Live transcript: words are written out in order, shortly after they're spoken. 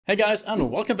Hey guys,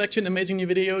 and welcome back to an amazing new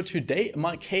video. Today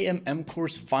my KMM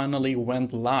course finally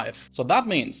went live. So that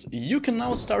means you can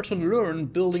now start to learn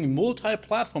building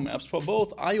multi-platform apps for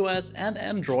both iOS and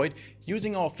Android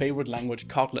using our favorite language,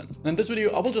 Kotlin. And in this video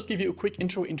I will just give you a quick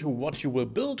intro into what you will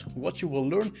build, what you will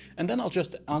learn, and then I'll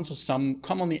just answer some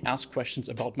commonly asked questions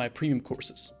about my premium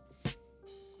courses.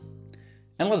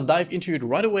 And let's dive into it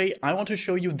right away. I want to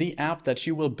show you the app that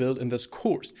you will build in this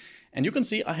course. And you can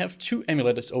see I have two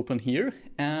emulators open here,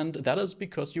 and that is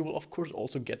because you will of course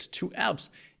also get two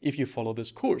apps if you follow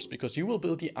this course, because you will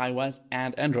build the iOS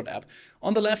and Android app.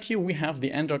 On the left here we have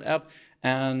the Android app,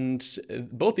 and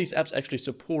both these apps actually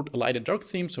support a light and dark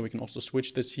theme, so we can also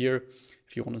switch this here.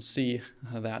 If you want to see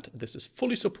that this is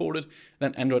fully supported,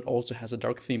 then Android also has a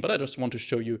dark theme. But I just want to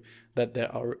show you that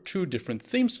there are two different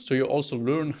themes, so you also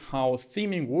learn how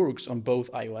theming works on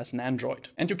both iOS and Android.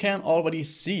 And you can already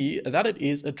see that it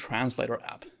is a translator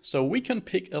app. So we can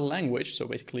pick a language, so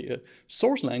basically a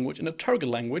source language and a target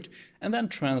language, and then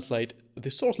translate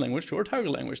the source language to our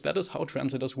target language. That is how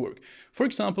translators work. For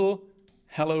example,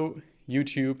 hello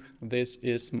YouTube, this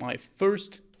is my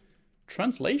first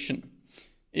translation.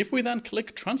 If we then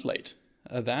click translate,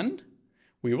 then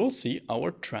we will see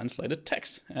our translated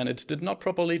text. And it did not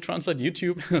properly translate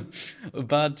YouTube,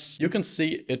 but you can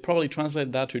see it probably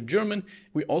translated that to German.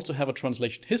 We also have a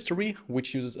translation history,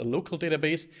 which uses a local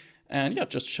database. And yeah,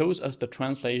 just shows us the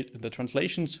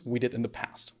translations we did in the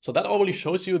past. So that already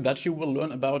shows you that you will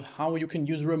learn about how you can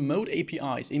use remote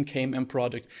APIs in KMM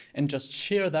project and just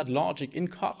share that logic in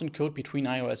Kotlin code between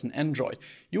iOS and Android.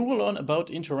 You will learn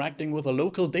about interacting with the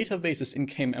local databases in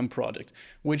KMM project,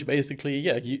 which basically,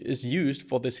 is used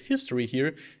for this history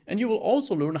here. And you will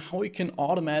also learn how you can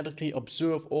automatically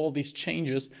observe all these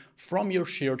changes from your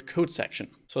shared code section.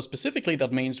 So specifically,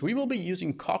 that means we will be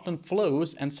using Kotlin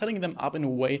flows and setting them up in a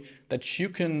way that you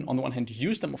can, on the one hand,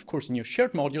 use them, of course, in your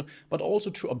shared module, but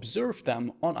also to observe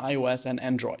them on iOS and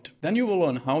Android. Then you will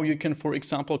learn how you can, for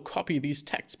example, copy these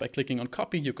texts by clicking on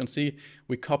copy. You can see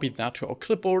we copied that to our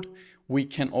clipboard. We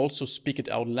can also speak it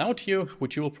out loud here,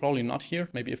 which you will probably not hear.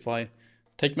 Maybe if I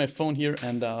take my phone here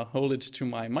and hold it to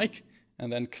my mic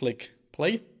and then click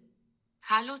play.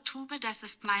 Hallo Tube, das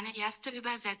ist meine erste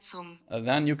Übersetzung.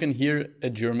 Then you can hear a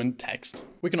German text.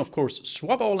 We can of course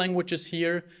swap our languages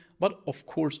here, but of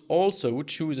course also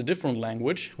choose a different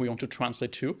language we want to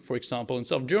translate to. For example,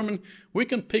 instead of German, we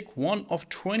can pick one of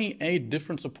 28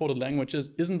 different supported languages.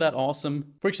 Isn't that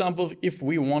awesome? For example, if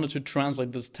we wanted to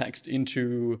translate this text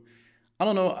into, I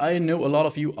don't know, I know a lot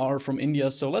of you are from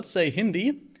India, so let's say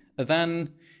Hindi,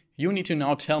 then you need to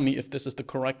now tell me if this is the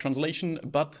correct translation,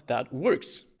 but that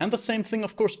works. And the same thing,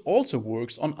 of course, also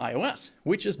works on iOS,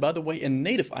 which is, by the way, a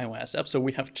native iOS app. So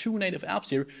we have two native apps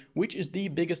here, which is the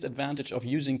biggest advantage of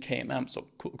using KMM, so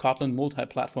Kotlin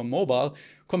multi-platform mobile,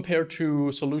 compared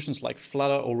to solutions like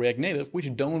Flutter or React Native,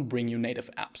 which don't bring you native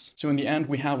apps. So in the end,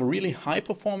 we have a really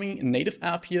high-performing native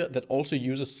app here that also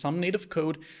uses some native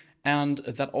code, and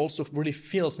that also really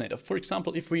feels native. For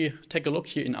example, if we take a look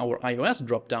here in our iOS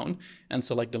dropdown and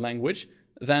select the language,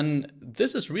 then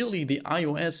this is really the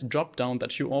iOS dropdown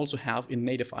that you also have in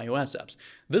native iOS apps.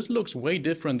 This looks way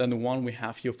different than the one we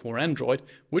have here for Android,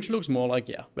 which looks more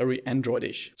like, very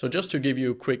Android-ish. So just to give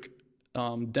you a quick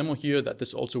demo here that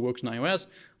this also works in iOS,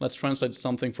 let's translate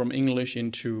something from English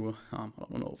into, I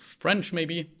don't know, French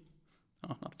maybe,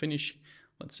 not Finnish,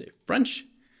 let's say French.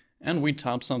 And we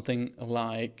type something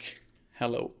like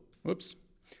hello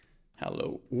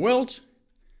world,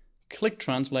 click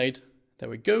translate, there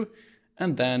we go.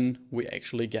 And then we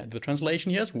actually get the translation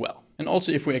here as well. And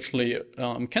also if we actually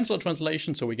cancel a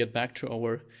translation, so we get back to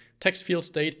our text field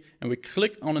state and we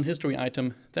click on a history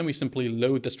item, then we simply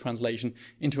load this translation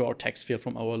into our text field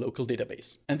from our local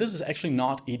database. And this is actually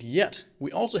not it yet.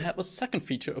 We also have a second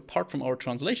feature apart from our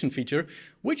translation feature,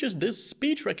 which is this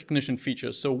speech recognition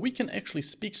feature. So we can actually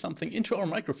speak something into our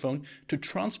microphone to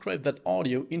transcribe that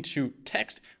audio into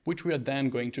text, which we are then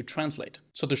going to translate.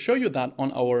 So to show you that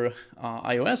on our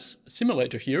iOS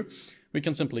simulator here, we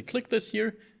can simply click this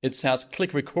here. It says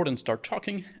click record and start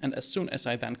talking. And as soon as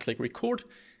I then click record,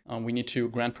 we need to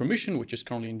grant permission, which is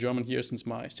currently in German here since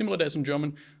my simulator is in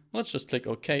German. Let's just click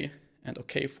OK and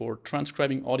OK for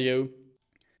transcribing audio.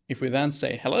 If we then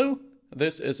say hello,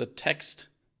 this is a text,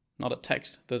 not a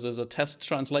text. This is a test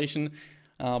translation,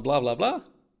 blah, blah, blah.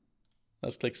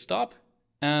 Let's click stop.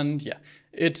 And yeah,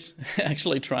 it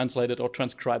actually translated or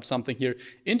transcribed something here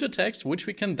into text, which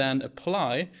we can then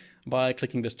apply by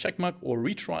clicking this check mark, or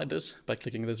retry this by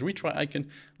clicking this retry icon.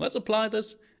 Let's apply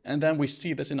this, and then we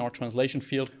see this in our translation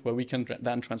field where we can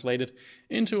then translate it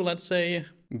into, let's say,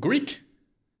 Greek.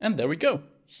 And there we go.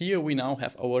 Here we now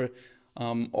have our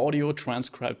audio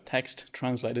transcribed text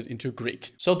translated into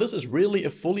Greek. So this is really a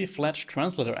fully fledged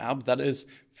translator app that is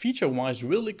feature-wise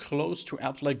really close to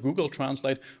apps like Google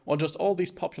Translate or just all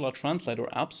these popular translator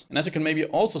apps. And as you can maybe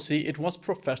also see, it was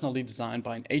professionally designed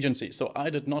by an agency. So I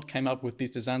did not come up with these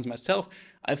designs myself.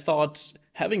 I thought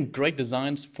having great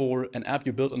designs for an app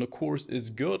you build on a course is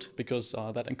good because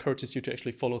that encourages you to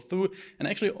actually follow through and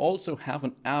actually also have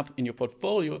an app in your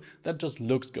portfolio that just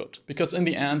looks good. Because in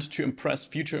the end, to impress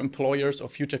future employers or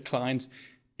future clients,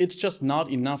 it's just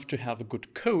not enough to have a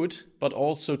good code, but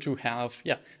also to have,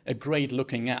 a great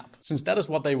looking app, since that is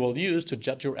what they will use to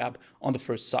judge your app on the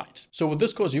first sight. So with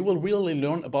this course, you will really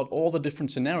learn about all the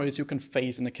different scenarios you can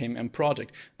face in a KMM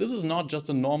project. This is not just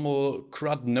a normal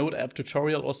CRUD Node app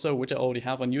tutorial or so, which I already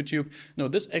have on YouTube. No,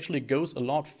 this actually goes a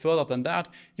lot further than that.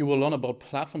 You will learn about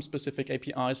platform-specific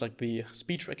APIs like the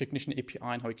speech recognition API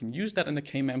and how you can use that in a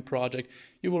KMM project.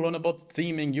 You will learn about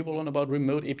theming, you will learn about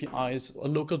remote APIs, a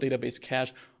local database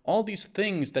cache, all these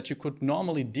things that you could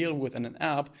normally deal with in an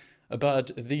app, but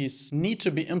these need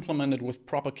to be implemented with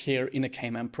proper care in a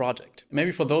KMM project.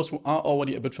 Maybe for those who are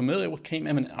already a bit familiar with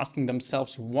KMM and asking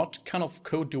themselves, what kind of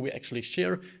code do we actually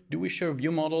share? Do we share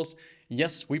view models?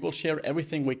 Yes, we will share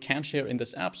everything we can share in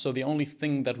this app. So the only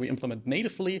thing that we implement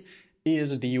natively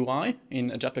is the UI in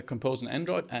Jetpack Compose on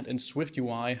Android and in Swift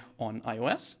UI on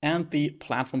iOS, and the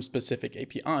platform-specific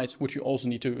APIs, which you also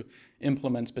need to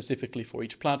implement specifically for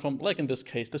each platform, like in this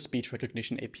case, the speech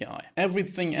recognition API.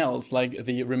 Everything else, like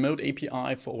the remote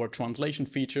API for our translation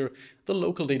feature, the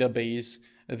local database,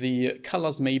 the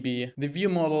colors maybe, the view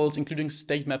models, including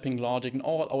state mapping logic, and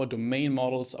all our domain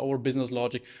models, our business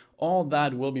logic, all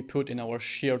that will be put in our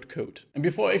shared code. And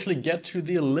before I actually get to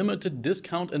the limited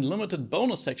discount and limited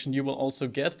bonus section you will also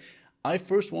get, I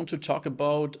first want to talk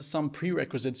about some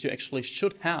prerequisites you actually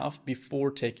should have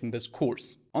before taking this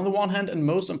course. On the one hand, and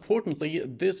most importantly,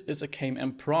 this is a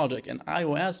KMM project, and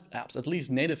iOS apps, at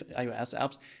least native iOS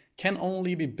apps, can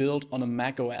only be built on a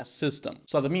macOS system.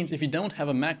 So that means if you don't have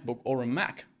a MacBook or a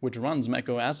Mac which runs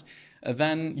macOS,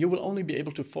 then you will only be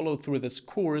able to follow through this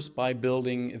course by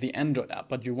building the Android app,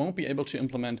 but you won't be able to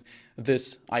implement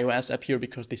this iOS app here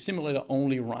because the simulator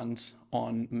only runs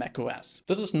on macOS.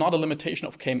 This is not a limitation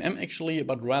of KMM actually,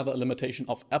 but rather a limitation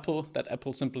of Apple, that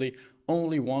Apple simply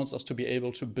only wants us to be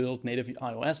able to build native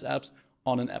iOS apps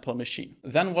on an Apple machine.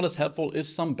 Then what is helpful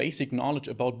is some basic knowledge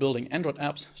about building Android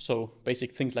apps. So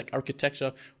basic things like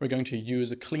architecture. We're going to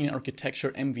use a clean architecture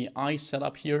MVI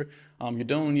setup here. You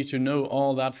don't need to know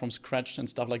all that from scratch and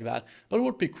stuff like that, but it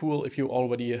would be cool if you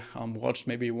already watched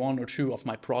maybe one or two of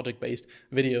my project-based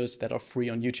videos that are free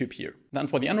on YouTube here. Then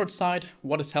for the Android side,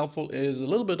 what is helpful is a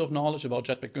little bit of knowledge about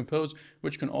Jetpack Compose,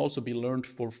 which can also be learned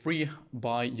for free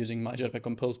by using my Jetpack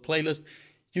Compose playlist.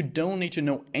 You don't need to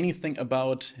know anything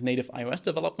about native iOS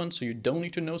development, so you don't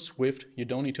need to know Swift, you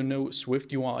don't need to know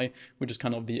Swift UI, which is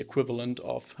kind of the equivalent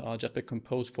of Jetpack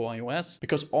Compose for iOS,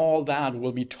 because all that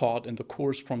will be taught in the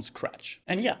course from scratch.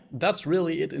 And yeah, that's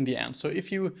really it in the end. So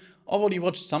if you already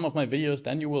watched some of my videos,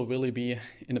 then you will really be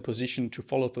in a position to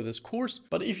follow through this course.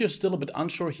 But if you're still a bit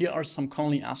unsure, here are some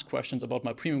commonly asked questions about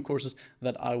my premium courses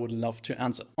that I would love to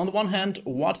answer. On the one hand,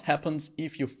 what happens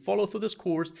if you follow through this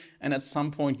course and at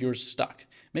some point you're stuck?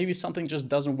 Maybe something just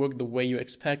doesn't work the way you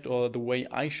expect or the way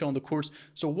I show in the course.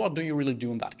 So what do you really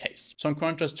do in that case? So in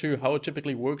contrast to how it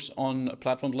typically works on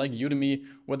platforms like Udemy,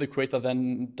 where the creator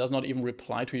then does not even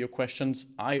reply to your questions,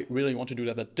 I really want to do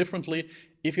that differently.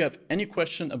 If you have any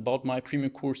question about my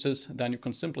premium courses, then you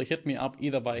can simply hit me up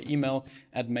either via email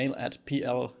at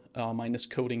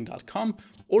mail@pl-coding.com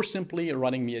or simply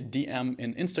writing me a DM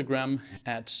in Instagram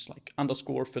at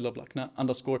 _Philipp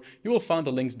Lackner_. You will find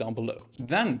the links down below.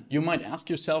 Then you might ask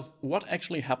yourself what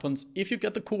actually happens if you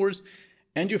get the course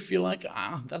and you feel like,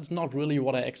 that's not really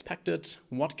what I expected.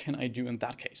 What can I do in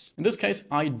that case? In this case,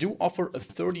 I do offer a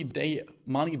 30-day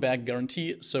money-back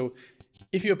guarantee. So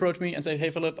if you approach me and say, hey,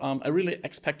 Philipp, I really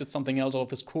expected something else out of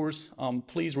this course,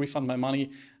 please refund my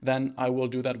money, then I will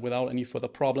do that without any further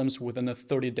problems within a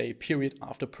 30-day period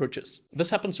after purchase. This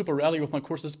happens super rarely with my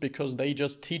courses because they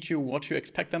just teach you what you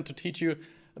expect them to teach you.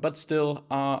 But still,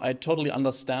 I totally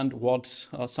understand what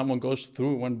someone goes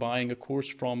through when buying a course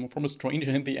from a stranger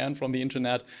in the end, from the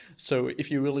internet. So if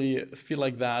you really feel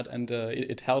like that and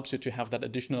it helps you to have that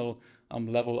additional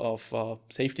level of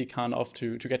safety kind of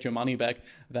to get your money back,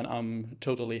 then I'm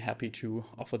totally happy to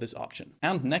offer this option.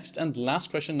 And next and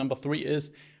last question, number 3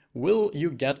 is, will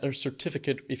you get a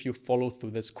certificate if you follow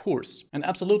through this course. And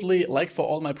absolutely, like for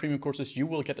all my premium courses, you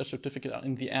will get a certificate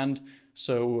in the end.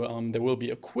 So there will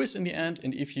be a quiz in the end,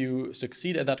 and if you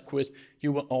succeed at that quiz,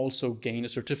 you will also gain a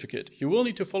certificate. You will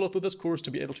need to follow through this course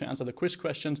to be able to answer the quiz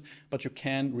questions, but you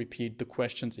can repeat the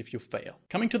questions if you fail.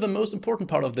 Coming to the most important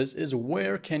part of this is,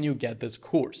 where can you get this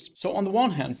course? So on the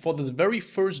one hand, for this very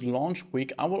first launch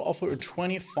week, I will offer a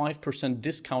 25%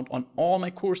 discount on all my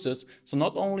courses. So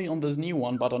not only on this new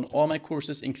one, but on all my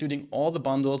courses, including all the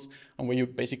bundles, and where you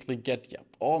basically get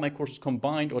all my courses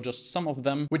combined or just some of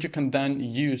them, which you can then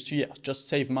use to just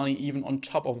save money even on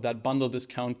top of that bundle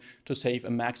discount to save a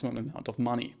maximum amount of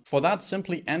money. For that,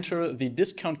 simply enter the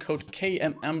discount code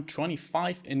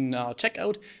KMM25 in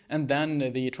checkout, and then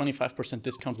the 25%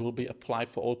 discount will be applied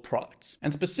for all products.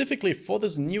 And specifically for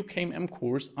this new KMM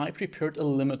course, I prepared a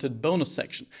limited bonus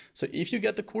section. So if you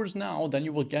get the course now, then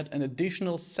you will get an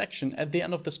additional section at the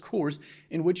end of this course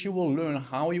in which you will learn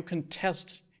how you can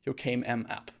test your KMM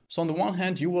app. So on the one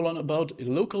hand, you will learn about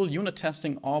local unit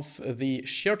testing of the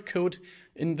shared code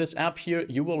in this app here.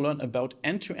 You will learn about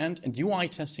end-to-end and UI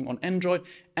testing on Android,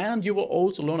 and you will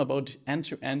also learn about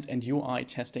end-to-end and UI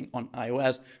testing on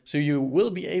iOS. So you will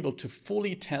be able to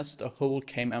fully test a whole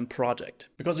KMM project.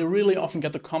 Because you really often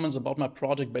get the comments about my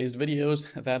project-based videos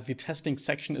that the testing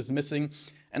section is missing.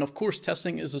 And of course,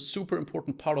 testing is a super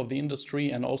important part of the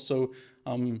industry, and also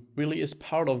really is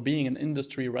part of being an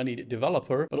industry-ready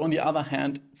developer. But on the other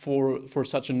hand, for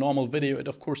such a normal video, it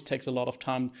of course takes a lot of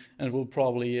time, and it will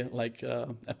probably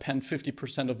append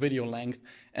 50% of video length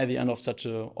at the end of such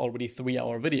a already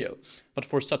 3-hour video. But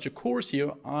for such a course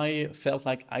here, I felt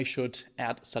like I should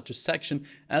add such a section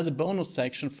as a bonus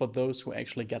section for those who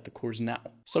actually get the course now.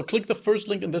 So click the first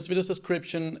link in this video's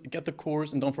description, get the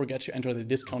course, and don't forget to enter the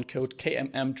discount code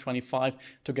KMM25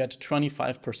 to get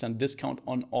 25% discount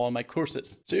on all my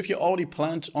courses. So if you already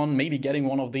planned on maybe getting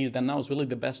one of these, then now is really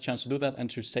the best chance to do that and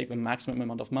to save a maximum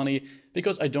amount of money,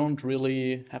 because I don't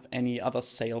really have any other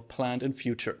sale planned in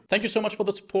future. Thank you so much for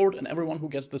the support, and everyone who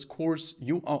gets this course,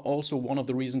 you are also one of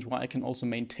the reasons why I can also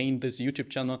maintain this YouTube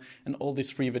channel and all these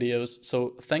free videos.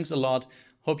 So thanks a lot.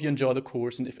 Hope you enjoy the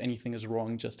course, and if anything is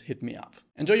wrong, just hit me up.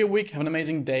 Enjoy your week, have an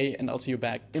amazing day, and I'll see you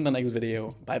back in the next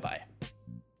video. Bye bye.